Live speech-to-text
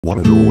What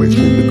had always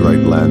been the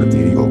great land of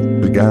the eagle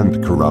began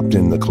to corrupt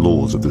in the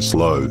claws of the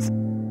sloth.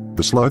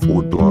 The sloth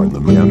would blind the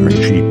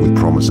meandering sheep with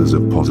promises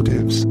of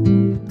positives.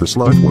 The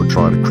sloth would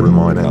try to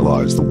cremine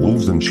allies the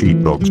wolves and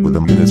sheepdogs with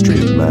a ministry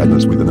of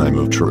madness with the name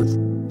of truth.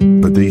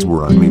 But these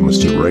were only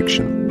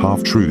misdirection,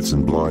 half-truths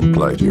and blind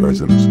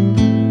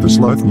plagiarisms. The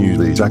sloth knew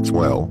these acts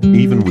well,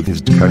 even with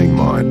his decaying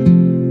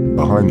mind.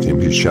 Behind him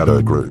his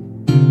shadow grew.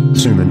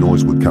 Soon a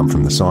noise would come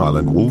from the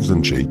silent wolves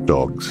and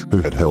sheepdogs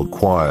who had held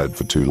quiet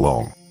for too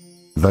long.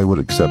 They would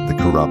accept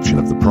the corruption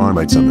of the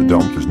primates and the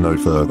donkeys no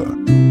further.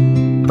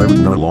 They would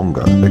no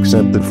longer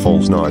accept the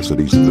false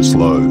niceties of the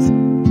sloth.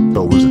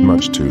 But was it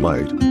much too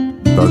late?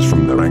 Those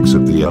from the ranks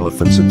of the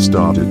elephants had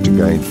started to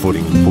gain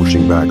footing,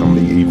 pushing back on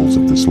the evils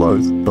of the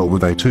sloth, but were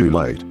they too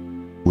late?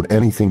 Would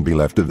anything be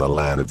left of the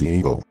land of the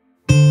eagle?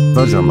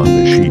 Those among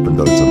the sheep and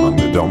those among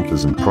the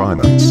donkeys and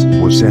primates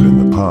were set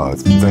in the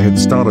path they had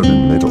started,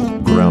 and middle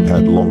ground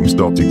had long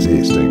stopped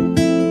existing.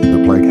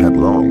 The plague had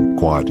long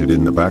quieted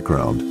in the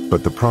background,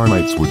 but the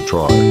primates would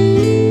try.